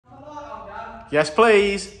Yes,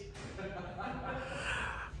 please.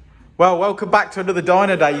 Well, welcome back to another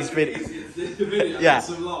Dynodaze video. Yeah.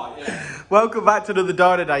 Welcome back to another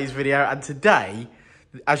Dynodaze video. And today,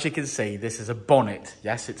 as you can see, this is a bonnet.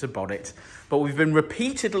 Yes, it's a bonnet. But we've been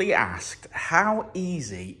repeatedly asked, how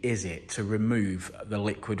easy is it to remove the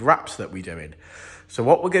liquid wraps that we're doing? So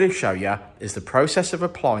what we're going to show you is the process of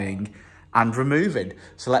applying and removing.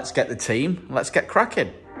 So let's get the team, let's get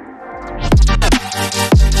cracking.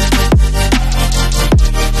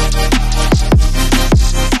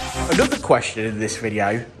 Another question in this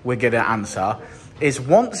video we're going to answer is,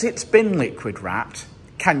 once it's been liquid wrapped,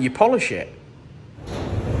 can you polish it?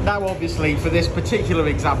 Now obviously for this particular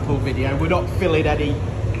example video we're not filling any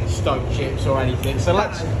stone chips or anything, so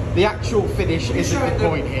the actual finish isn't the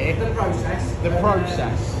point here. The process. The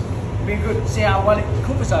process. Be good to see how well it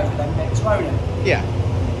covers over them next, won't it? Yeah.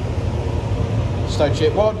 Stone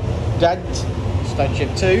chip 1, dent, stone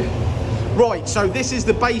chip 2. Right, so this is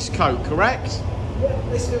the base coat, correct? Yeah,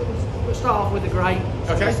 we'll start off with the grey.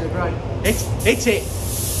 Okay. This is the grey. Hit it.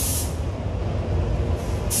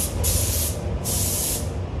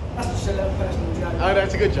 That's just a little personal joke. Oh,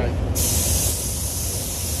 that's a good joke.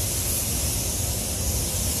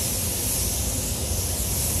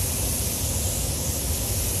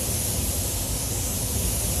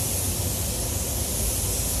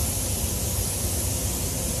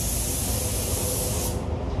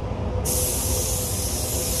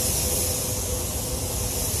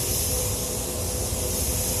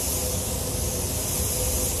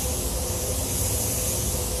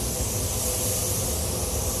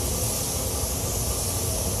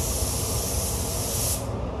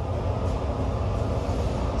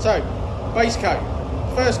 So, base coat,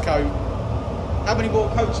 first coat, how many more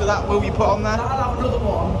coats of that will you put on there? I'll have another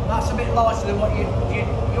one. That's a bit lighter than what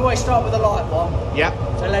you always start with a light one. Yep.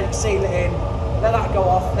 So let it seal it in, let that go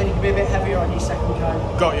off, then you can be a bit heavier on your second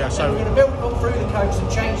coat. Got you. So we're going to build it up through the coats and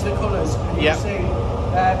change the colours. And you'll see,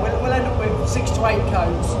 we'll end up with 6 to 8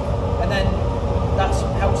 coats, and then that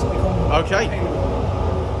helps it become appealing.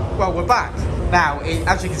 Well, we're back. Now,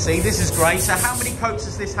 as you can see, this is grey. So how many coats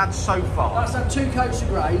has this had so far? That's had 2 coats of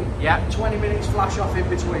grey. Yeah. 20 minutes flash off in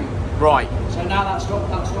between. Right. So now that's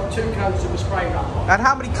got 2 coats of a spray wrap on. And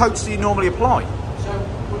how many coats do you normally apply? So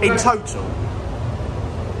in total?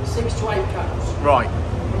 6 to 8 coats. Right.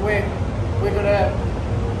 And we're going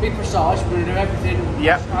to be precise. We're going to do everything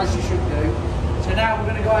as you should do. So now we're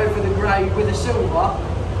going to go over the grey with the silver.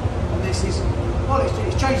 And this is, well,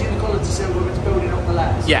 it's changing the colour to silver, but it's building up the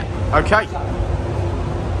layers. Yeah. Okay.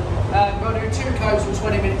 We're going to do 2 coats with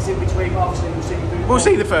 20 minutes in between. Obviously, we'll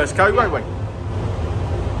see the first coat, won't we?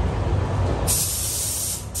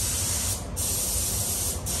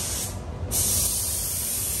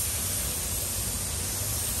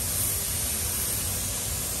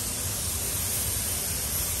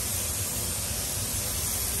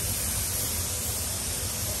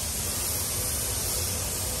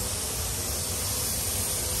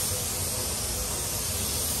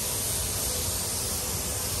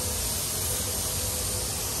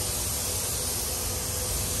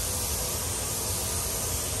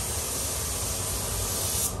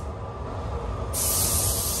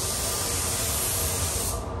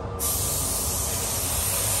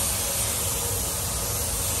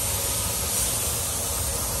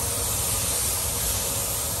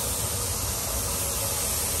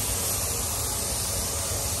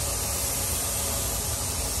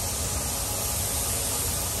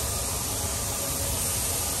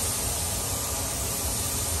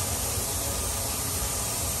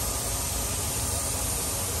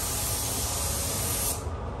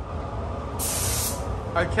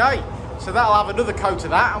 Okay, so that'll have another coat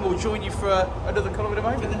of that, and we'll join you for another colour in a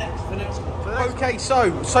moment. For the next one. Okay,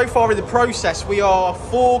 so far in the process, we are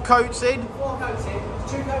 4 coats in. 4 coats in,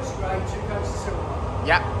 2 coats of grey, 2 coats of silver.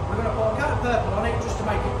 Yeah. We're going to put a coat of purple on it just to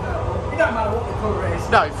make it purple. It don't matter what the colour is.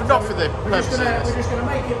 No, not for the purpose of this. We're just going to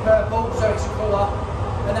make it purple, so it's a colour,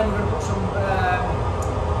 and then we're going to put some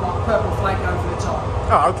like purple flake over the top.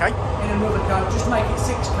 Oh, okay. In another coat, just make it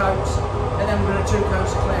 6 coats, and then we're going to 2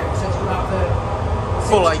 coats of clear, so it's going to have the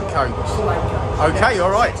full 8 coats. Full 8 coats. Okay, yeah,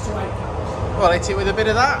 all right. 6 to 8 coats. Well, hit it with a bit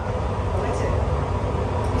of that. Well, hit it.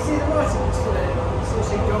 You see the writing still in it? You still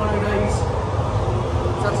see Dynodaze?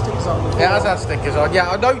 It has stickers on. Yeah, it has had stickers on. Yeah,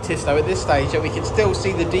 I noticed though at this stage that we can still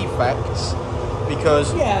see the defects,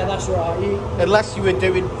 because yeah, that's right. Unless you were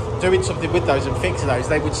doing something with those and fixing those,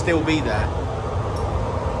 they would still be there.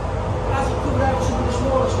 Has it covered over some of the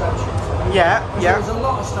smaller stone chips? Though? Yeah, yeah. There's a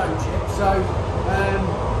lot of stone chips, so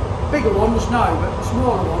bigger ones, no, but the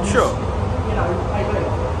smaller ones, sure. You know, maybe.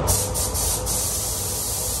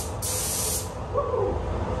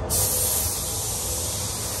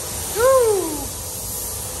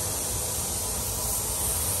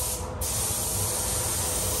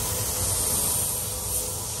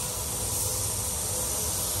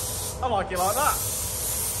 I like it like that.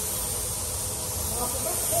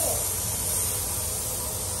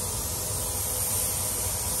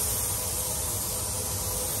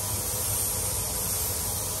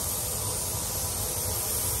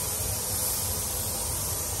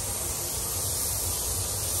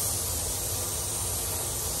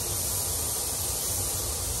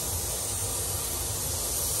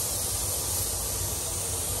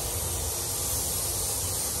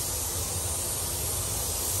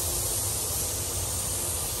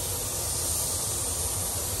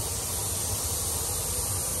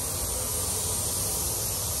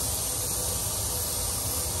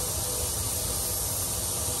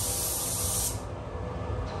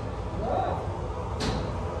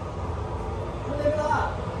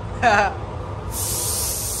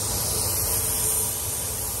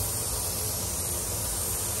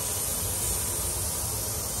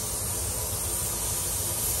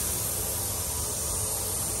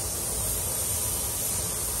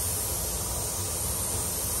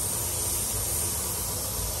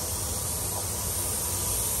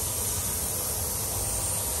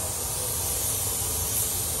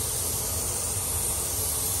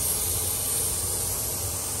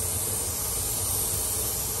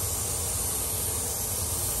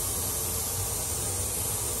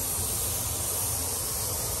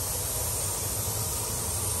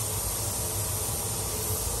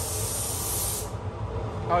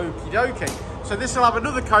 Okie dokie. So this will have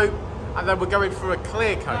another coat, and then we're going for a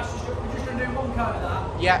clear coat. We're just going to do one coat of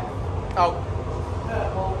that. Yeah. Oh.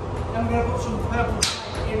 Purple. Then we're going to put some purple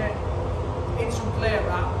in it, in some clear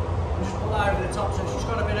wrap, and just put that over the top, so it's just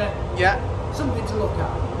got a bit of something to look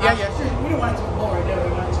at. Yeah. We don't want it to look boring, do we?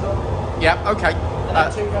 We want it to look. Yeah. Okay. And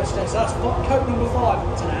then 2 coats there. So that's coat number 5 up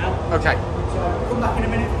to now. Okay. So we'll come back in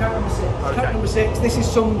a minute for coat number 6. Okay. Coat number 6. This is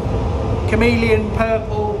some chameleon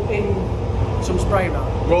purple in some spray wrap.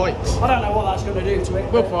 Right. I don't know what that's going to do to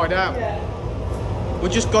it. We'll find out. Yeah.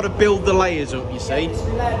 We've just got to build the layers up, you see. This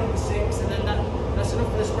will be layer number 6, and then that's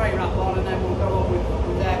enough for the spray wrap on, and then we'll go on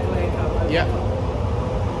with their clear coat. Yeah.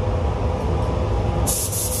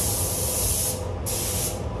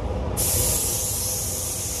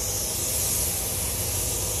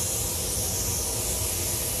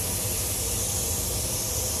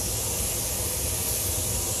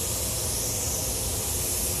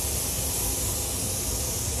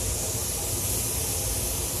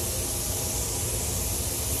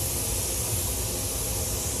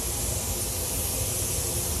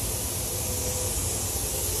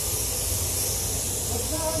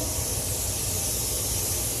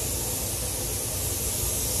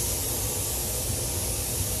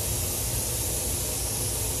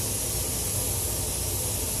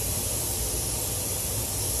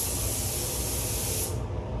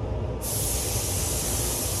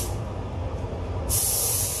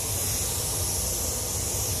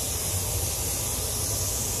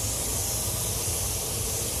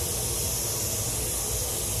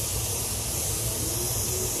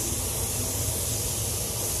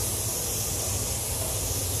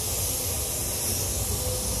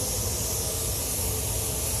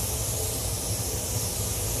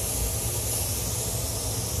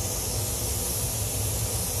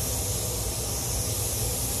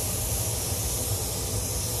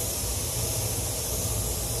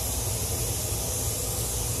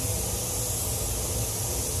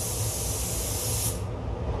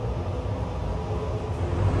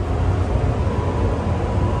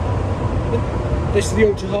 This is the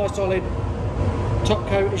ultra high solid top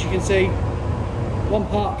coat, as you can see. 1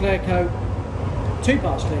 part clear coat, 2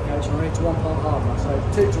 parts clear coat, sorry, to 1 part hardener. So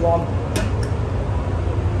 2 to 1.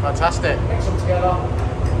 Fantastic. Mix them together,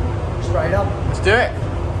 spray it up. Let's do it.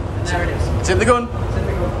 And there it is. It's in the gun. It's in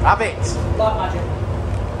the gun. Have it. Like magic.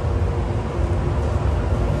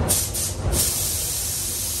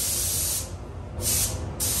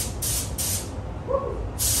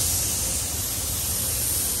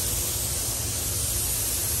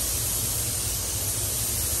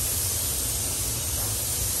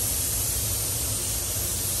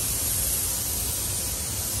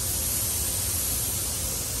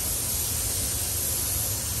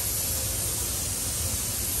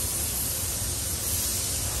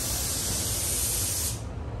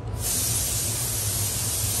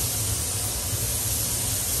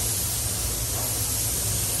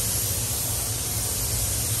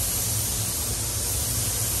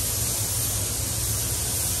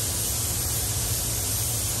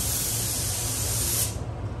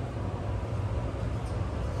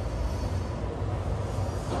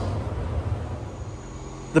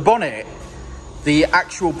 The bonnet the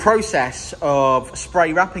actual process of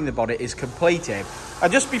spray wrapping the bonnet is completed.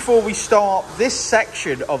 And just before we start this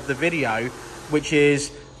section of the video, which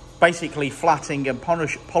is basically flattening and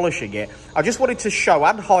polishing it, I just wanted to show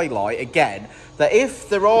and highlight again that if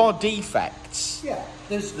there are defects,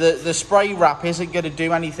 the spray wrap isn't going to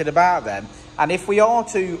do anything about them. And if we are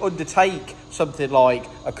to undertake something like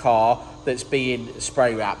a car that's being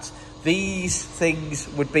spray wrapped, these things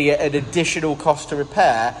would be an additional cost to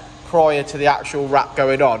repair prior to the actual wrap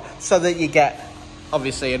going on, so that you get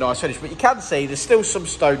obviously a nice finish. But you can see there's still some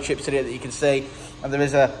stone chips in it that you can see, and there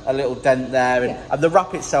is a little dent there, and the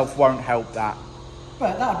wrap itself won't help that.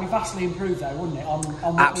 But that would be vastly improved though, wouldn't it?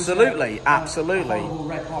 On Absolutely.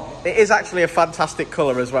 Red bonnet. It is actually a fantastic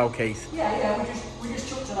colour as well, Keith. Yeah, we just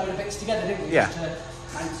chucked a load of bits together, didn't we? Yeah. Just to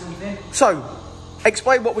make something. So,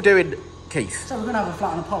 explain what we're doing, Keith. So we're going to have a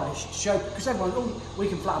flat and a polish to show, because everyone, we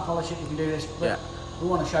can flat and polish it, we can do this, but we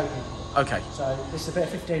want to show people. Okay. So this is a bit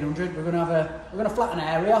of 1500. We're going to flatten an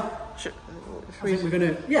area. I think we're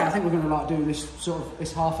going to like do this sort of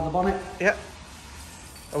this half of the bonnet. Yeah.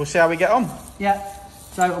 And we'll see how we get on. Yeah.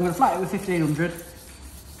 So I'm going to flat it with 1500.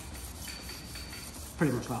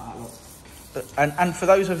 Pretty much like that, look. And for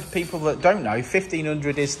those of people that don't know,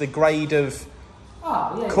 1500 is the grade of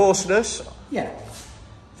coarseness. Yeah.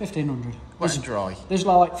 1500. Wet and dry. There's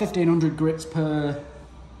like 1500 grits per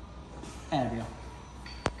area.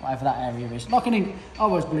 Whatever that area is. Like I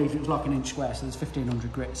always believed it was like an inch square, so there's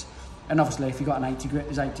 1500 grits. And obviously if you've got an 80 grit,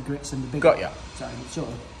 there's 80 grits and the bigger. Got ya. So it's sort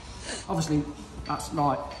of, obviously that's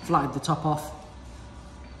like flatted the top off.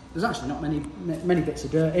 There's actually not many bits of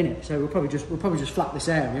dirt in it, so we'll probably just flat this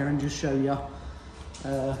area and just show you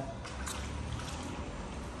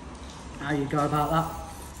how you go about that.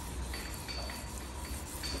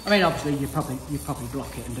 I mean, obviously you probably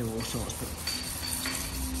block it and do all sorts, but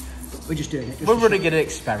we're just doing it. We're running an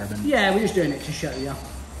experiment. Yeah, we're just doing it to show you.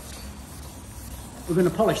 We're going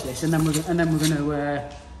to polish this, and then we're going to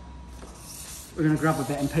grab a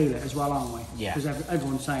bit and peel it as well, aren't we? Yeah. Because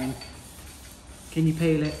everyone's saying, "Can you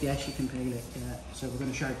peel it?" Yes, you can peel it. Yeah. So we're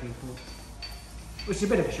going to show people. Which is a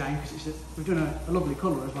bit of a shame because we've done a lovely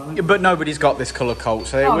colour as well. Yeah, but nobody's got this colour coat,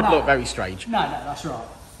 so it would look very strange. No, that's right.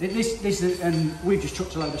 This is, and we've just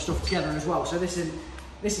chucked a load of stuff together as well. So this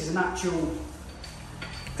is an actual.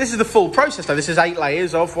 This is the full process, though. This is 8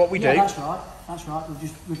 layers of what we do. That's right. That's right.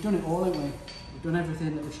 We've done it all, haven't we? We've done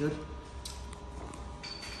everything that we should.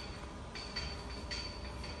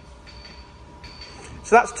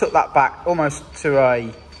 So that's took that back almost to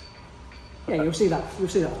a. Yeah, you'll see that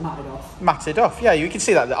matted off. Matted off. Yeah, you can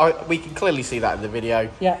see that. We can clearly see that in the video.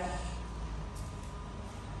 Yeah.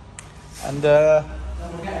 And we'll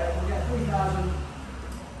get 3,000.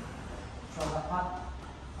 Try that pad.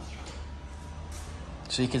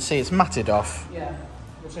 So you can see it's matted off. Yeah,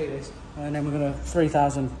 you'll see this. And then we're going to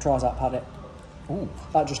 3,000 tries that pad it. Ooh.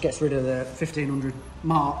 That just gets rid of the 1,500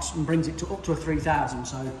 marks and brings it up to a 3,000.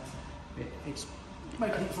 So it's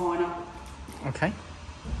making it finer. Okay.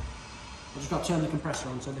 I've just got to turn the compressor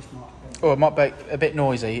on, so this might. Oh, it might be a bit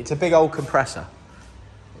noisy. It's a big old compressor.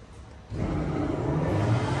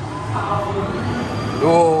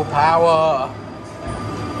 Oh, power!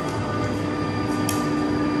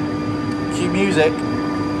 Cue music.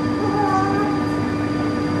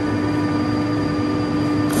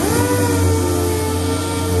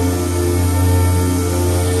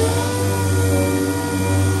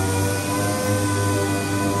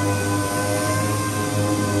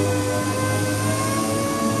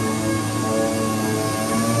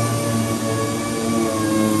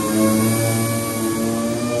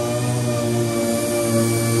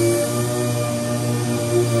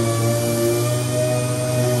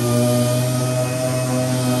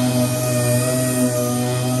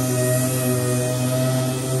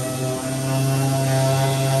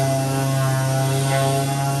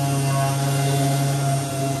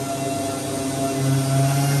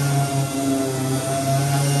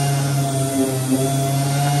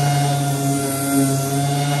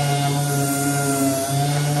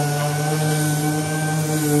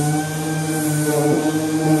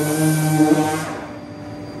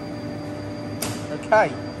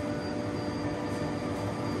 Okay.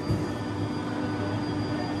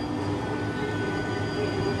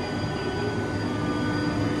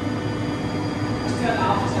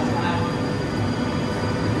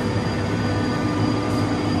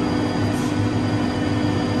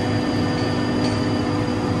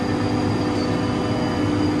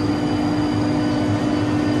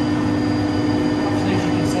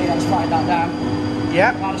 That down.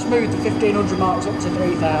 Yeah. Now to smooth the 1,500 marks up to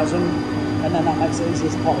 3,000, and then that makes it easier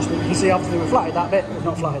to polish. But you can see obviously we've flatted that bit, we've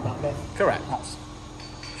not flatted that bit. Correct. That's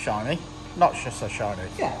shiny. Not just so shiny.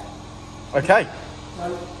 Yeah. Okay. So,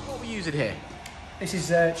 What are we using here? this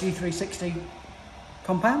is G360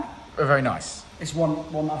 compound. Oh, very nice. It's one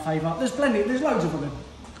that I favour. There's loads of other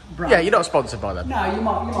brands. Yeah, you're not sponsored by them. No, you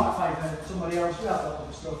might favour somebody else. We have got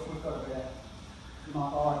other stuff. We've got a bit. You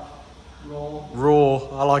might like raw. Raw.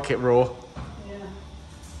 I like it raw. Yeah.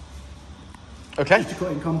 Okay. Just to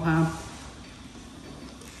cut in compound.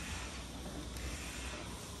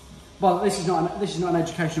 Well, this is not an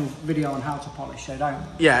educational video on how to polish, so don't.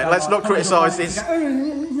 Yeah, let's not criticise this. This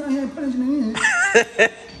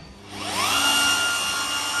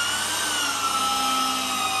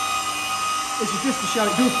is just to show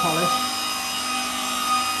it does polish.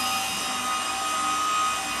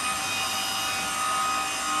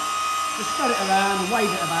 Just spread it around and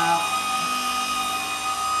wave it about.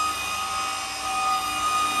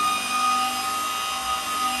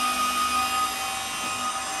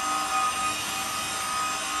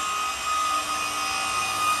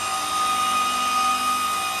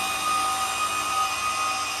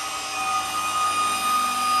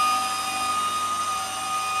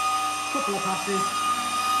 Couple of passes.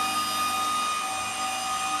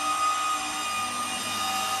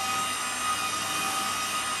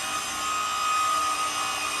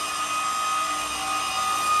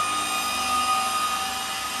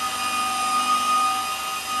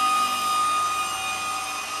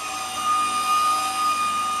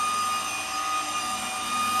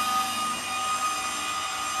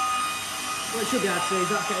 What it should be actually is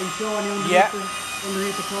that's getting shiny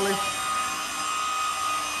underneath the polish.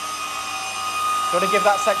 Do you want to give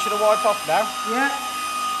that section a wipe off now? Yeah.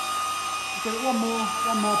 Give it one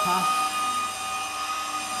more pass.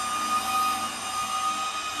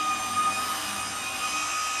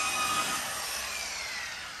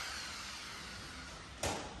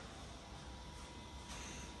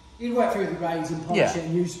 You'd work through the grades and polish it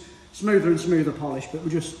and use smoother and smoother polish, but we're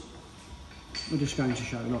just going to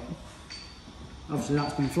show. Look, obviously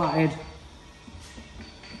that's been flatted.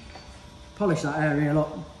 Polish that area. Look.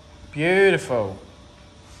 Beautiful.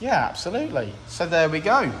 Yeah, absolutely. So there we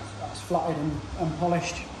go. That's flatted and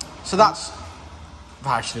polished. So that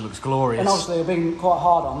actually looks glorious. And obviously they've been quite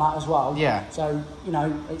hard on that as well. Yeah. So, you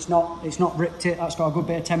know, it's not ripped it. That's got a good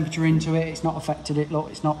bit of temperature into it. It's not affected it. Look,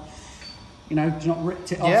 it's not, you know, it's not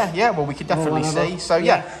ripped it off. Yeah, well, we could definitely see. So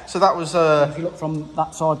yeah, so that was. If you look from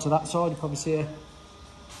that side to that side, you probably see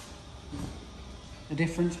a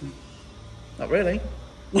difference. Not really.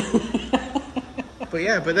 But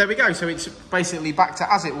yeah, but there we go. So it's basically back to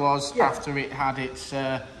as it was after it had its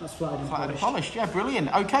that's flatted and polished. Yeah,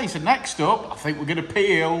 brilliant. Okay, so next up, I think we're going to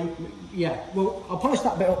peel. Yeah, well, I'll polish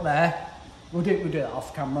that bit up there. We'll do that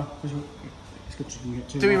off camera because it's good to get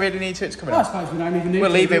to. Do we really need to? It's coming I up. suppose we don't even need to.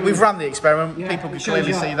 We'll leave it. We've run the experiment. Yeah, people can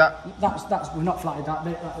clearly see that. That's we've not flatted that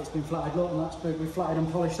bit. That bit's been flatted. Look, and that's big. We've flatted and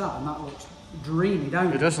polished that, and that looks dreamy, don't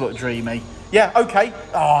it? It does look dreamy. Yeah. Okay.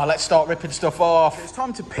 Oh, let's start ripping stuff off. It's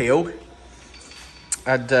time to peel.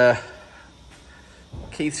 And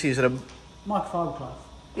Keith's using a microfiber cloth.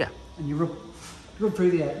 Yeah. And you rub through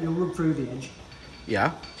the edge. You'll rub through the edge.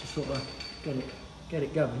 Yeah. To sort of get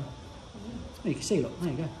it going. You can see. Look,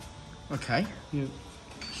 there you go. Okay. You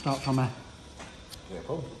start from an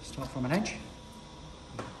edge.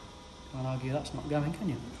 Can't argue that's not going, can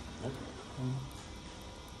you? Nope.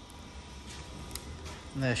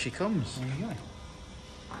 And there she comes. There you go.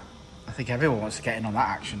 I think everyone wants to get in on that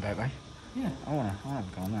action, don't they? Yeah. I want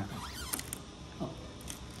to go on that. Oh.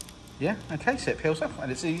 Yeah, okay, so it peels off, and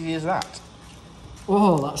it's easy as that.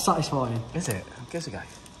 Oh, that's satisfying. Is it? Give us a go.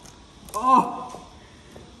 Oh!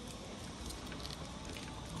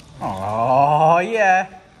 Oh,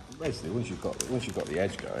 yeah. Basically, once you've got the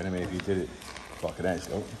edge going, I mean, if you did it like an edge,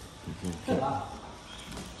 look, you can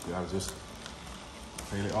just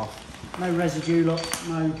peel it off. No residue, look,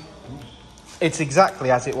 no. It's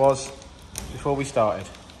exactly as it was before we started.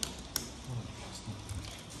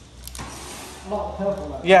 I like the purple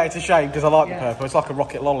though. Yeah, it's a shame because I like the purple. It's like a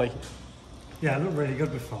rocket lolly. Yeah, it looked really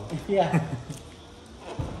good before. Yeah.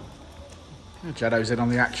 Jeddo's in on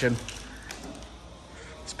the action.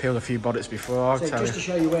 It's peeled a few bonnets before, I'll tell you. Just to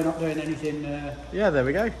show you we're not doing anything... yeah, there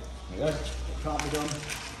we go. It can't be done.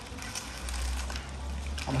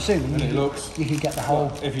 I'm assuming you can get the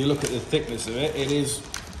whole... If you look at the thickness of it, it is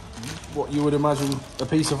what you would imagine a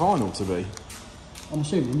piece of vinyl to be. I'm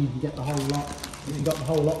assuming you can get the whole lot. If you've got the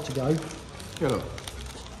whole lot to go. Yeah, look.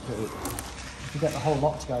 If you get the whole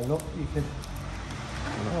lot to go, look, you could...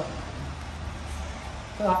 Look.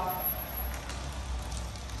 Look at that.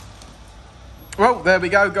 Well, there we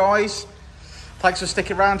go, guys. Thanks for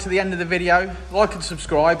sticking around to the end of the video. Like and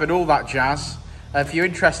subscribe and all that jazz. If you're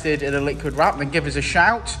interested in a liquid wrap, then give us a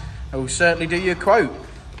shout. I will certainly do you a quote.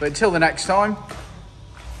 But until the next time,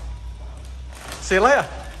 see you later.